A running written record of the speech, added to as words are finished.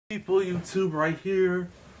People, YouTube right here.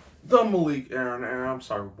 The Malik Aaron, I'm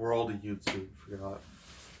sorry, world of YouTube, forgot.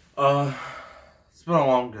 It's been a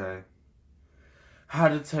long day. Had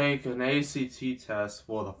to take an ACT test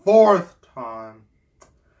for the 4th time.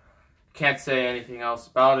 Can't say anything else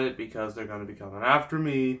about it because they're going to be coming after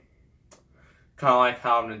me. Kind of like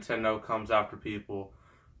how Nintendo comes after people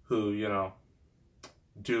who, you know,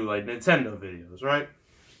 do like Nintendo videos, right?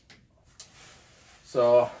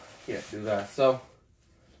 So, can't do that. So,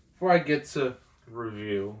 before I get to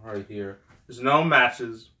review right here, there's no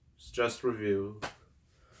matches, it's just review.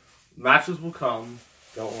 Matches will come,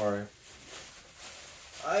 don't worry.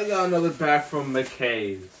 I got another bag from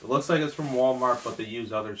McKay's. It looks like it's from Walmart, but they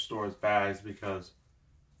use other stores' bags because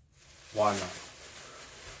why not?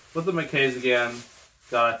 But the McKay's again,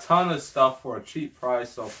 got a ton of stuff for a cheap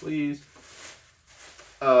price, so please,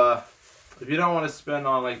 if you don't want to spend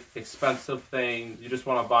on like expensive things, you just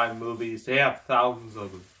want to buy movies, they have thousands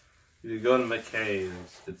of them. You can go to McKay's.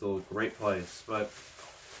 It's a great place. But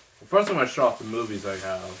first I'm going to show off the movies I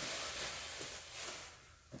have.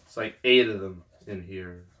 It's like 8 of them in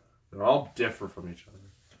here. They're all different from each other.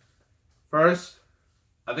 First,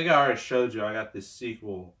 I think I already showed you, I got this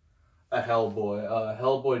sequel,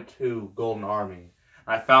 Hellboy 2 Golden Army.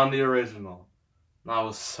 I found the original. And I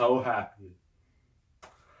was so happy.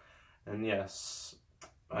 And yes,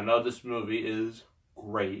 I know this movie is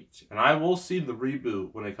great, and I will see the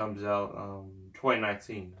reboot when it comes out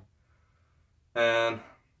 2019. And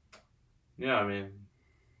yeah, I mean,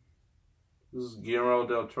 this is Guillermo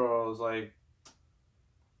del Toro's like,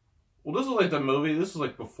 well, this is like the movie, this is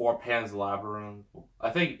like before Pan's Labyrinth. I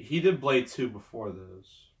think he did Blade 2 before this.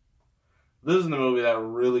 This is the movie that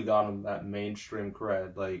really got him that mainstream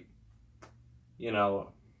cred, like, you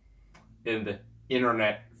know, in the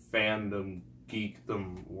internet fandom,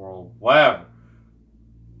 geekdom world, whatever.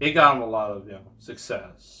 It got him a lot of, you know,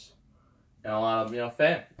 success. And a lot of, you know,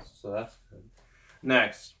 fans. So that's good.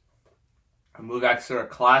 Next, a movie I consider a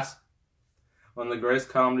classic. One of the greatest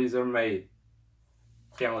comedies ever made.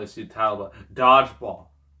 Can't really see the title, but Dodgeball.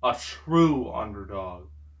 A true underdog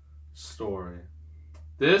story.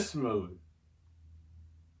 This movie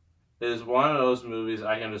is one of those movies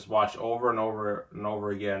I can just watch over and over and over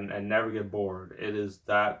again and never get bored. It is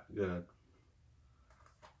that good.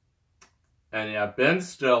 And yeah, Ben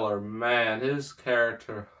Stiller, man, his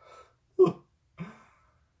character,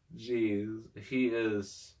 jeez, he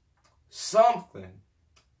is something.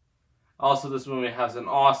 Also, this movie has an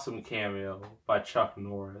awesome cameo by Chuck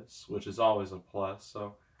Norris, which is always a plus.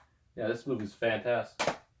 So, yeah, this movie's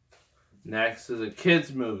fantastic. Next is a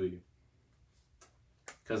kids movie.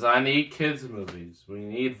 Because I need kids movies. We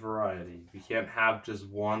need variety. We can't have just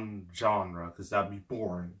one genre, because that'd be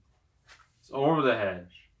boring. It's Over the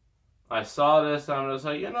Hedge. I saw this and I was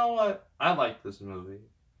like, you know what? I like this movie.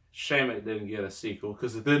 Shame it didn't get a sequel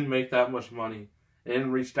because it didn't make that much money. It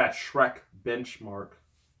didn't reach that Shrek benchmark.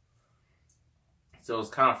 So it's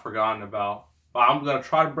kind of forgotten about. But I'm going to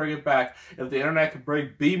try to bring it back. If the internet can bring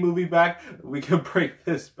B-movie back, we can bring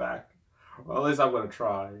this back. Or at least I'm going to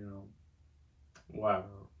try, you know. Wow.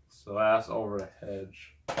 So that's Over the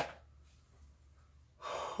Hedge.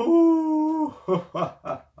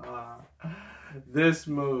 This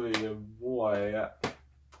movie, boy.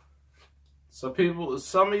 So people,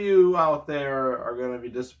 some of you out there are going to be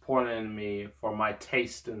disappointed in me for my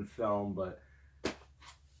taste in film, but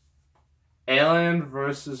Alien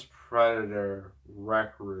vs. Predator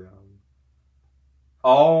Requiem.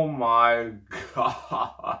 Oh my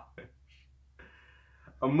god.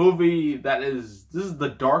 A movie that is, this is the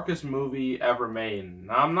darkest movie ever made.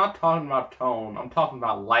 Now, I'm not talking about tone, I'm talking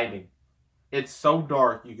about lighting. It's so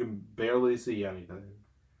dark, you can barely see anything.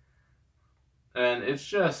 And it's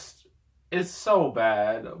just, it's so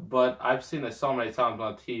bad, but I've seen it so many times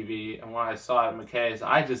on TV, and when I saw it at McKay's,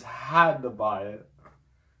 I just had to buy it.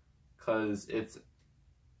 Because it's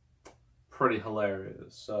pretty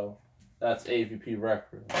hilarious. So, that's AVP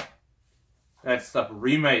Requiem. Next up,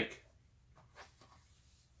 remake.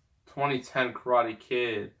 2010 Karate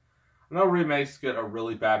Kid. I know remakes get a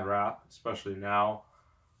really bad rap, especially now.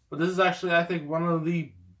 But this is actually, I think, one of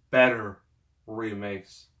the better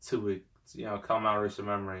remakes to, you know, come out of recent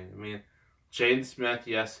memory. I mean, Jaden Smith,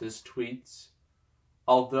 yes, his tweets,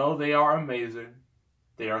 although they are amazing,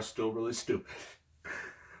 they are still really stupid.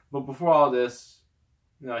 But before all this,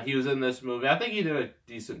 you know, he was in this movie. I think he did a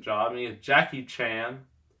decent job. I mean, Jackie Chan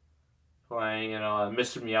playing, you know,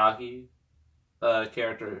 Mr. Miyagi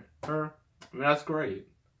character. I mean, that's great.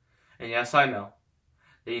 And yes, I know.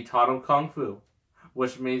 He taught him Kung Fu.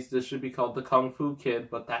 which means this should be called the Kung Fu Kid,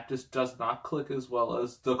 but that just does not click as well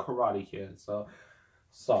as the Karate Kid. So,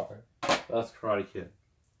 sorry. That's Karate Kid.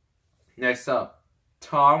 Next up,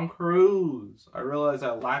 Tom Cruise. I realize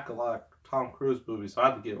I lack a lot of Tom Cruise movies, so I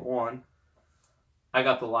had to get one. I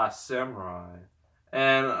got The Last Samurai.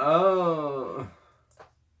 And,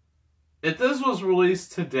 if this was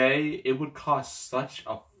released today, it would cause such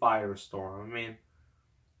a firestorm. I mean,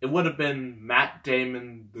 it would have been Matt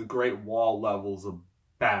Damon, The Great Wall levels of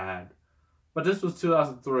bad. But this was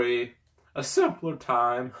 2003, a simpler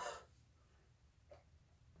time.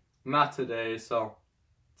 Not today, so...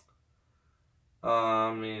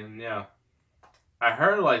 I mean, yeah. I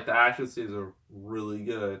heard, like, the action scenes are really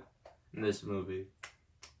good in this movie.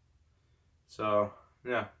 So,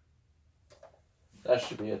 yeah. That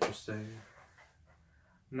should be interesting.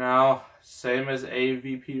 Now, same as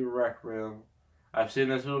AVP Requiem. I've seen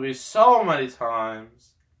this movie so many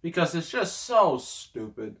times because it's just so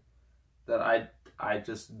stupid that I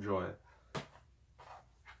just enjoy it.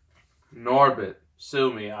 Norbit,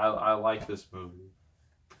 sue me. I like this movie.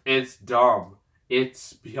 It's dumb.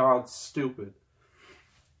 It's beyond stupid.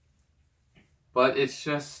 But it's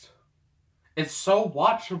just... It's so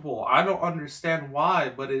watchable. I don't understand why,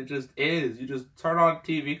 but it just is. You just turn on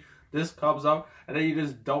TV, this comes up, and then you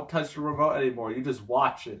just don't touch the remote anymore. You just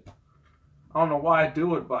watch it. I don't know why I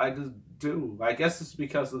do it, but I just do. I guess it's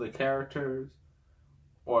because of the characters.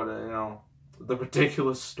 Or the, you know, the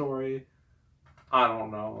ridiculous story. I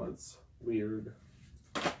don't know. It's weird.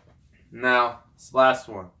 Now, this last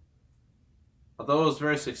one. Although it was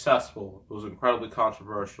very successful, it was incredibly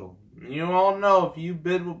controversial. You all know, if you've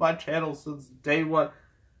been with my channel since day one,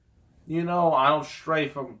 you know I don't stray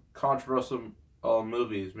from controversial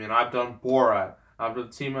movies. I mean, I've done Borat, I've done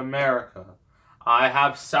Team America, I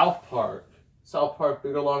have South Park,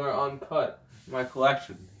 Bigger, Longer, Uncut in my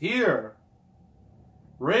collection. Here,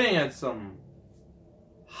 bringing in some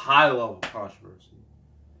high-level controversy.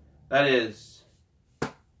 That is...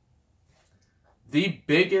 the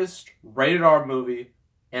biggest rated R movie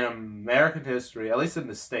in American history, at least in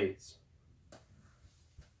the States.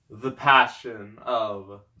 The Passion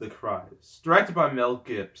of the Christ. Directed by Mel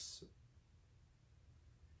Gibson.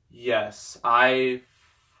 Yes, I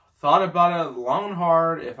thought about it long and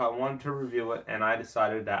hard if I wanted to review it, and I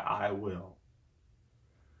decided that I will.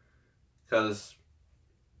 Because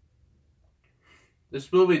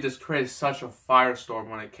this movie just created such a firestorm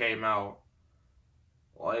when it came out.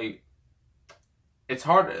 Like... it's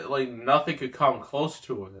hard, like, nothing could come close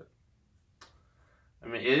to it. I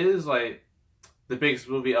mean, it is, like, the biggest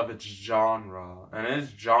movie of its genre. And in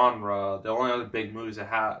its genre, the only other big movies that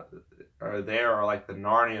are, like, the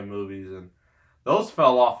Narnia movies. And those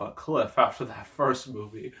fell off a cliff after that first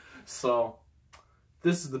movie. So,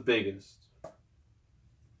 this is the biggest.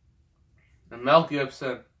 And Mel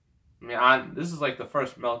Gibson, I mean, this is, like, the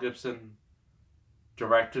first Mel Gibson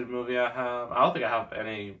directed movie I have. I don't think I have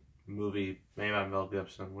any... movie made by Mel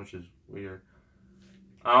Gibson, which is weird.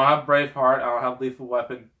 I don't have Braveheart. I don't have Lethal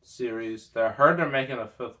Weapon series. I heard they're making a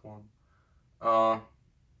 5th one.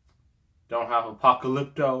 Don't have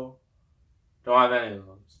Apocalypto. Don't have any of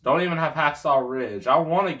those. Don't even have Hacksaw Ridge. I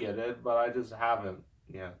want to get it, but I just haven't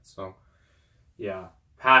yet. So, yeah.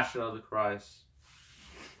 Passion of the Christ.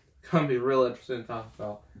 Gonna be real interesting to talk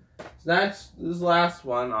about. This last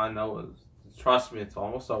one, I know, trust me, it's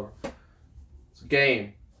almost over. It's a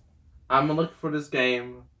game. I've been looking for this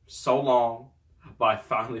game so long, but I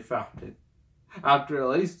finally found it. After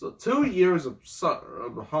at least 2 years of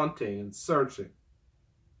hunting and searching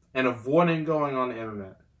and avoiding going on the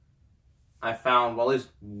internet, I found, well, at least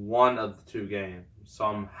one of the 2 games. So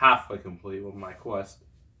I'm halfway complete with my quest.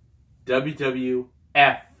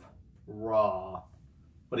 WWF Raw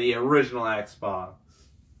for the original Xbox.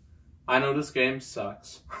 I know this game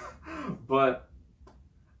sucks, but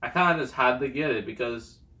I kind of just had to get it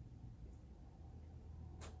because...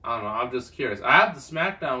 I don't know, I'm just curious. I have the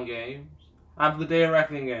SmackDown games. I have the Day of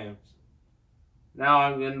Reckoning games. Now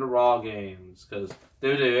I'm getting the Raw games, because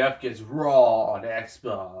WWF gets Raw on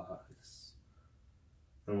Xbox.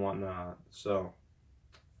 And whatnot. So,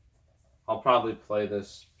 I'll probably play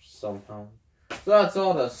this sometime. So that's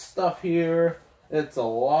all the stuff here. It's a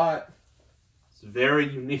lot. It's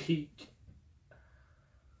very unique.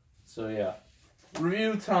 So yeah.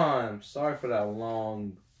 Review time. Sorry for that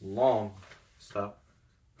long stuff.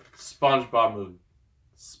 Spongebob Movie.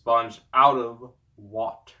 Sponge out of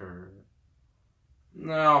water.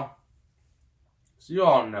 Now, so you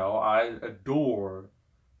all know, I adore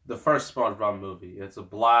the first Spongebob movie. It's a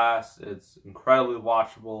blast. It's incredibly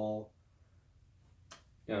watchable.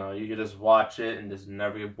 You know, you can just watch it and just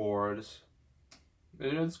never get bored.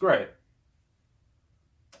 It's great.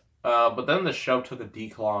 But then the show took a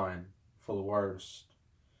decline for the worst.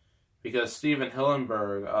 Because Steven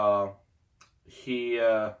Hillenburg, he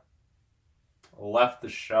left the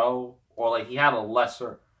show, or like he had a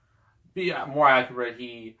lesser, be more accurate,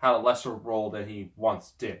 he had a lesser role than he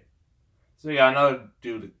once did. So yeah, another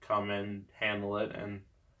dude to come in, handle it, and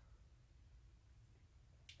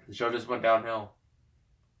the show just went downhill.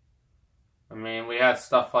 I mean, we had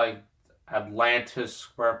stuff like Atlantis,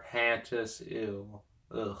 Squarepantis, ew,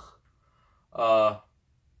 ugh.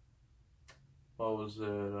 What was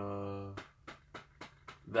it?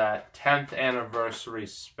 That 10th anniversary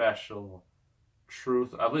special,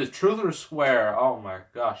 I believe Truth or Square. Oh my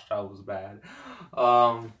gosh, that was bad.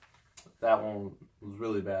 That one was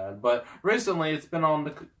really bad. But recently, it's been on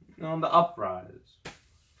the uprise.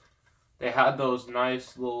 They had those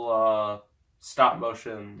nice little stop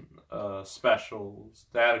motion specials.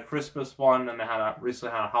 They had a Christmas one, and they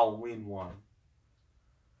recently had a Halloween one.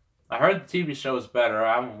 I heard the TV show is better.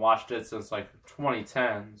 I haven't watched it since like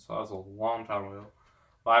 2010, so that was a long time ago.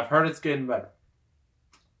 But I've heard it's getting better.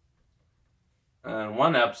 And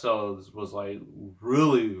one episode was like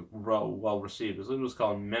really well received. It was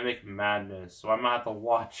called Mimic Madness. So I might have to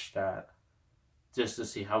watch that just to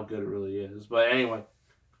see how good it really is. But anyway,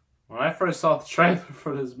 when I first saw the trailer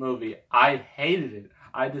for this movie, I hated it.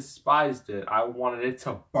 I despised it. I wanted it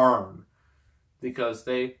to burn. Because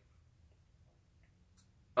they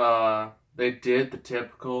did the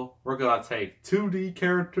typical, we're going to take 2D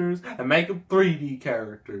characters and make them 3D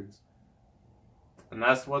characters. And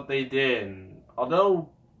that's what they did. And although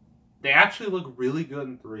they actually look really good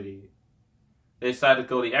in 3D, they decided to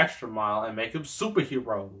go the extra mile and make them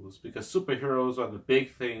superheroes. Because superheroes are the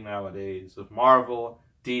big thing nowadays. With Marvel,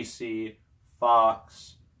 DC,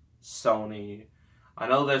 Fox, Sony. I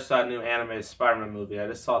know there's that new animated Spider-Man movie. I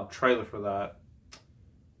just saw the trailer for that.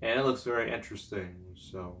 And it looks very interesting,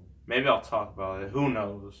 so maybe I'll talk about it. Who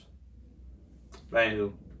knows? But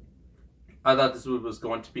anyway, I thought this movie was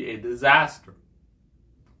going to be a disaster.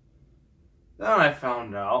 Then I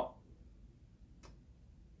found out.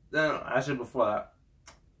 Actually before that,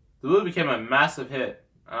 the movie became a massive hit.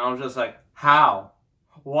 And I was just like, how?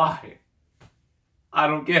 Why? I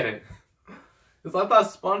don't get it. Because I thought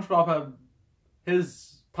SpongeBob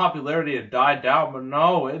his popularity had died down, but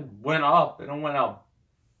no, it went up. It went up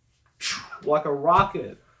like a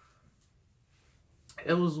rocket.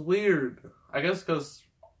 It was weird. I guess because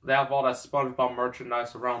they have all that SpongeBob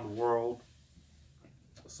merchandise around the world.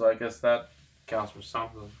 So I guess that counts for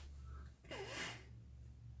something.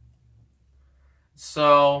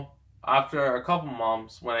 So, after a couple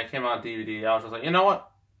months, when it came out DVD, I was just like, you know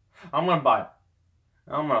what? I'm going to buy it.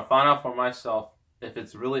 And I'm going to find out for myself if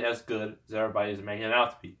it's really as good as everybody's making it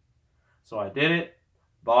out to be. So I did it,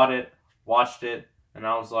 bought it, watched it, and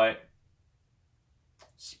I was like,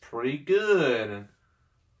 it's pretty good. And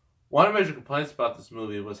one of the major complaints about this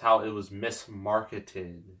movie was how it was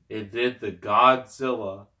mismarketed. It did the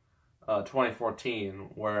Godzilla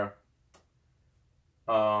 2014, where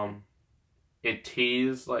it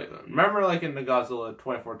teased, like, remember like in the Godzilla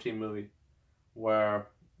 2014 movie, where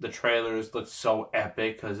the trailers looked so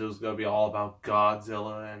epic because it was going to be all about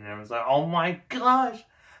Godzilla, and everyone's like, oh my gosh.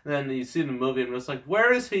 And then you see the movie and it's like,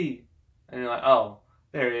 where is he? And you're like, oh,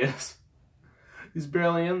 there he is. He's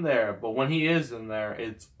barely in there. But when he is in there,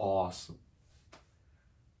 it's awesome.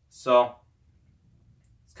 So,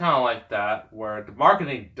 it's kind of like that, where the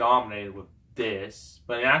marketing dominated with this,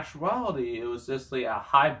 but in actuality, it was just like a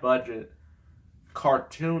high-budget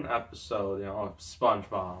cartoon episode, of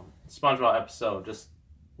SpongeBob. SpongeBob episode, just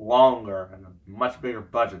longer and a much bigger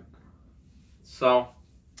budget. So,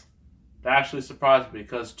 that actually surprised me,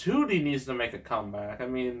 because 2D needs to make a comeback. I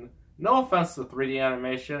mean, no offense to 3D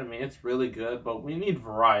animation. I mean, it's really good, but we need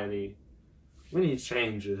variety. We need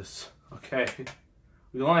changes, okay?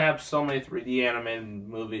 We only have so many 3D animated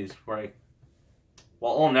movies where,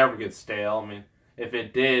 well, it'll never get stale. I mean, if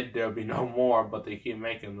it did, there would be no more, but they keep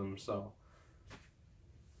making them, so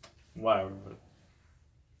whatever.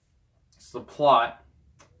 So the plot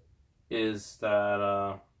is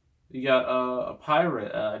that you got a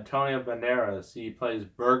pirate, Antonio Banderas. He plays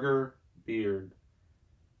Burger Beard.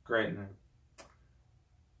 Great name.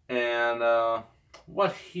 And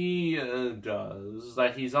what he does is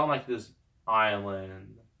that he's on like this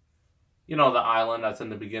island. You know, the island that's in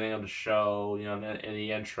the beginning of the show, in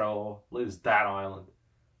the intro, is that island.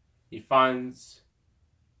 He finds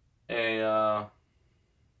a, I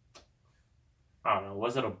don't know,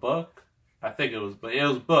 was it a book? I think it was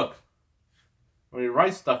a book. When he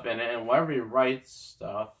writes stuff in it, and whenever he writes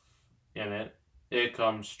stuff in it, it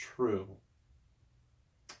comes true.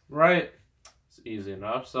 Right? It's easy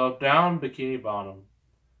enough. So, down Bikini Bottom.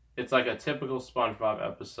 It's like a typical SpongeBob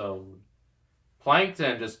episode.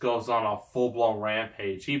 Plankton just goes on a full-blown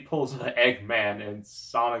rampage. He pulls an Eggman and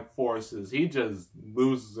Sonic Forces. He just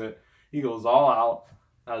loses it. He goes all out.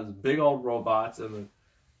 Has big old robots, and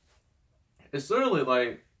it's literally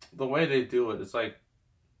like the way they do it. It's like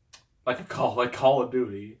Call of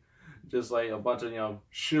Duty, just like a bunch of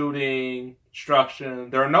shooting,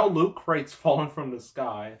 destruction. There are no loot crates falling from the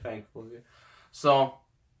sky, thankfully. So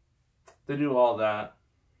they do all that.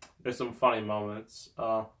 There's some funny moments.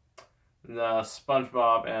 The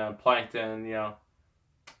SpongeBob and Plankton, they're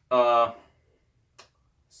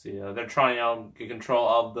trying to get control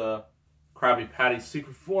of the Krabby Patty's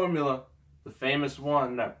secret formula, the famous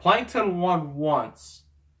one that Plankton won once,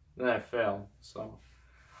 then it failed. So,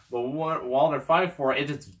 but while they're fighting for it, it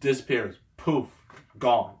just disappears. Poof,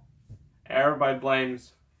 gone. Everybody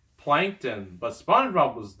blames Plankton, but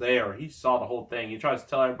SpongeBob was there. He saw the whole thing. He tries to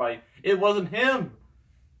tell everybody it wasn't him.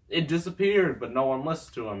 It disappeared, but no one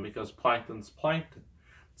listens to him because Plankton's Plankton.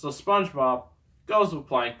 So SpongeBob goes with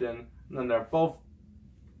Plankton, and then they're both,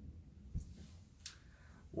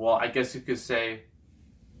 well, I guess you could say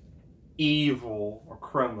evil or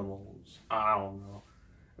criminals. I don't know.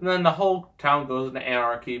 And then the whole town goes into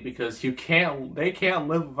anarchy because they can't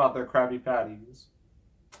live without their Krabby Patties.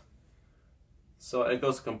 So it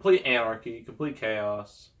goes complete anarchy, complete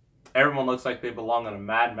chaos. Everyone looks like they belong in a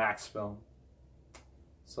Mad Max film.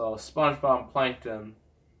 So SpongeBob and Plankton,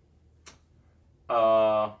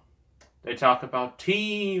 they talk about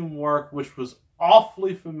teamwork, which was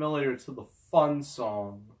awfully familiar to the Fun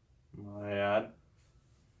song, my ad.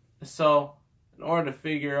 So, in order to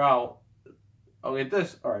figure out, okay,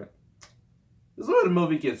 this is where the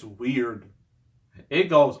movie gets weird. It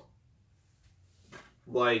goes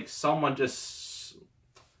like someone just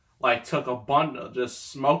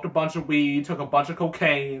smoked a bunch of weed, took a bunch of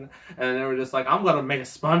cocaine, and they were just like, I'm gonna make a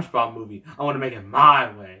SpongeBob movie. I want to make it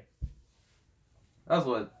my way. That's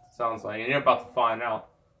what it sounds like, and you're about to find out.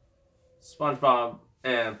 SpongeBob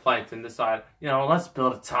and Plankton decide, let's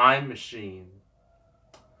build a time machine.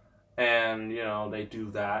 And, they do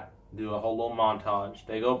that. Do a whole little montage.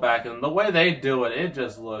 They go back, and the way they do it, it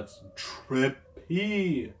just looks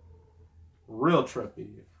trippy. Real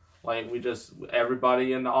trippy. Like,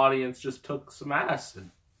 everybody in the audience just took some acid.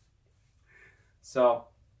 So,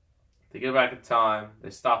 they get back in time. They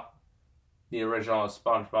stop the original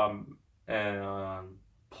SpongeBob and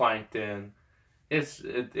Plankton.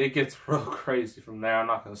 It gets real crazy from there. I'm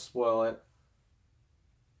not going to spoil it.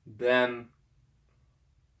 Then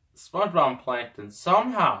SpongeBob and Plankton,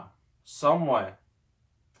 somehow, someway,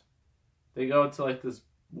 they go to like this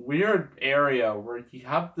weird area where you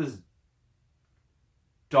have this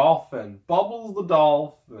dolphin, Bubbles the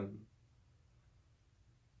dolphin.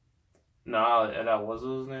 No, that was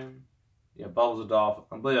his name? Yeah, Bubbles the dolphin.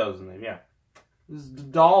 I believe that was his name, yeah. This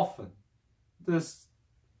dolphin.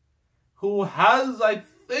 Who has, I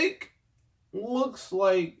think, looks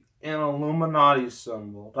like an Illuminati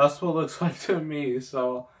symbol. That's what it looks like to me,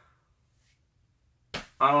 so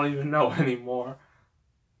I don't even know anymore.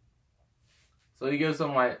 So he gives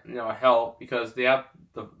them, help, because they have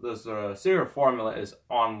this secret formula is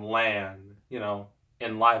on land,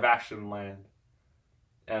 in live-action land.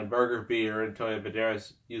 And Burger Beer, Antonio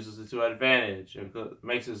Banderas, uses it to advantage and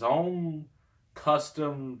makes his own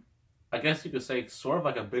custom, I guess you could say, sort of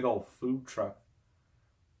like a big old food truck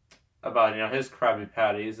about, his Krabby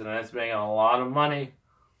Patties, and it's making a lot of money.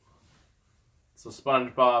 So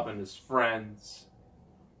SpongeBob and his friends.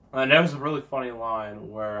 And there was a really funny line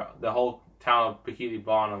where the whole town of Bikini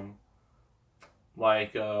Bottom,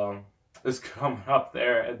 is coming up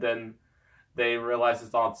there, and then they realize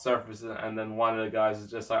it's on the surface, and then one of the guys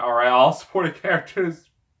is just like, alright, all supporting characters,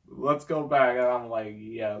 let's go back. And I'm like,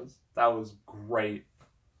 yes, that was great.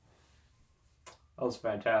 That was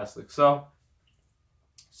fantastic. So,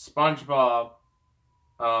 SpongeBob,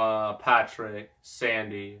 Patrick,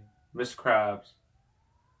 Sandy, Miss Krabs,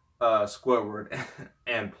 Squidward,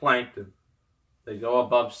 and Plankton, they go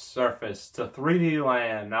above surface to 3D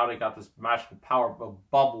land. Now they got this magical power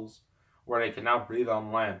of bubbles where they can now breathe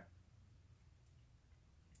on land.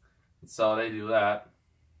 And so they do that.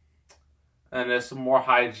 And there's some more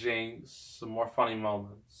hijinks, some more funny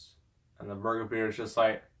moments. And the Burger Beer is just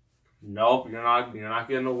like, nope, you're not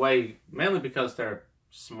getting away. Mainly because they're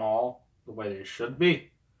small, the way they should be.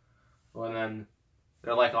 And then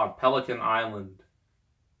they're like on Pelican Island.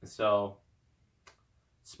 And so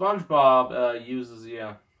SpongeBob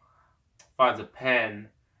finds a pen,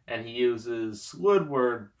 and he uses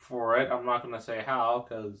Squidward for it. I'm not going to say how,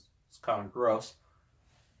 because it's kind of gross.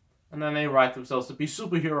 And then they write themselves to be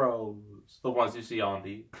superheroes, the ones you see on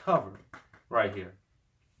the cover, right here.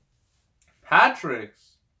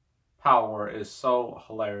 Patrick's power is so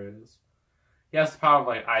hilarious. He has the power of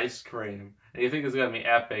like ice cream, and you think it's gonna be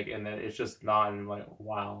epic, and then it's just not. And like,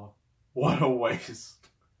 wow, what a waste.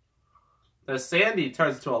 The Sandy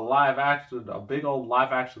turns into a big old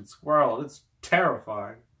live action squirrel. It's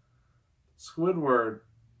terrifying. Squidward,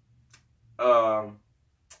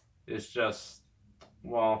 is just,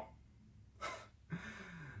 well,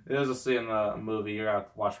 there's a scene in the movie you're gonna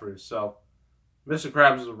have to watch for yourself. Mr.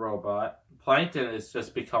 Krabs is a robot. Plankton has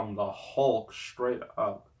just become the Hulk straight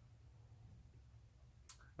up.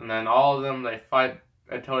 And then all of them, they fight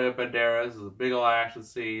Antonio Banderas. There's a big old action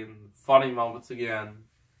scene. Funny moments again.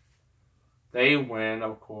 They win,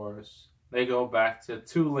 of course. They go back to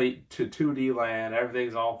 2D land.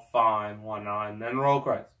 Everything's all fine, whatnot. And then roll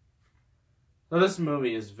credits. So this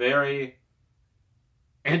movie is very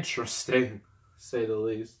interesting, to say the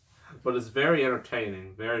least. But it's very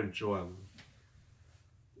entertaining, very enjoyable.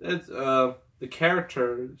 It's, the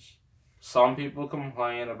characters, some people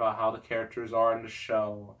complain about how the characters are in the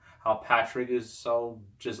show, how Patrick is so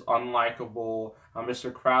just unlikable, how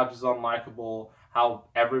Mr. Krabs is unlikable, how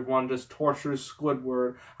everyone just tortures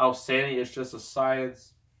Squidward, how Sandy is just a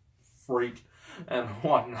science freak, and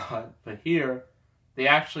whatnot. But here, they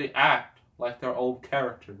actually act like their old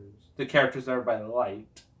characters, the characters everybody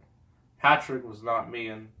liked. Patrick was not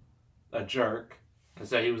being a jerk,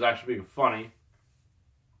 instead he was actually being funny.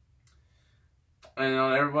 And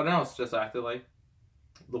everyone else just acted like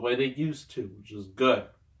the way they used to, which is good.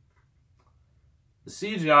 The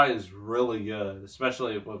CGI is really good,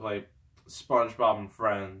 especially with like SpongeBob and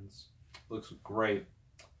Friends. Looks great.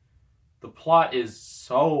 The plot is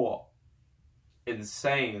so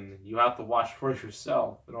insane, you have to watch for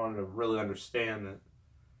yourself in order to really understand it.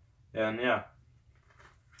 And yeah,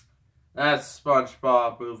 that's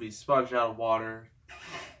SpongeBob Movie, Sponge Out of Water.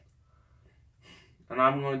 And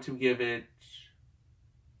I'm going to give it,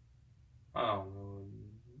 I don't know,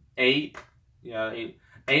 8. Yeah,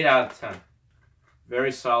 8 out of 10.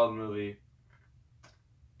 Very solid movie.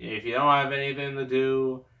 If you don't have anything to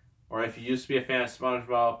do, or if you used to be a fan of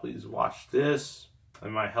SpongeBob, please watch this. It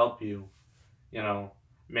might help you, you know,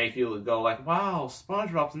 make you go like, wow,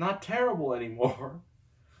 SpongeBob's not terrible anymore.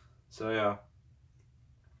 So yeah,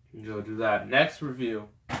 you go do that. Next review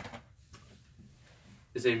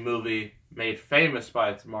is a movie made famous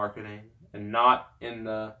by its marketing, and not in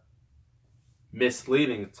the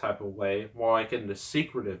misleading type of way, more like in the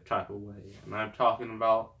secretive type of way. And I'm talking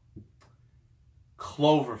about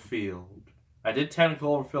Cloverfield. I did 10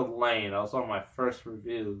 Cloverfield Lane. That was one of my first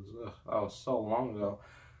reviews. Ugh, that was so long ago.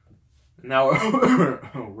 Now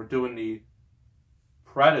we're doing the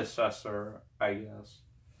predecessor, I guess.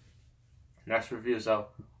 Next review, so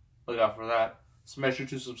look out for that. So make sure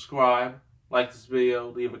to subscribe, like this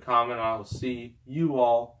video, leave a comment, and I will see you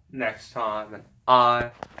all next time. And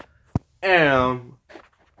I am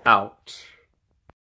out.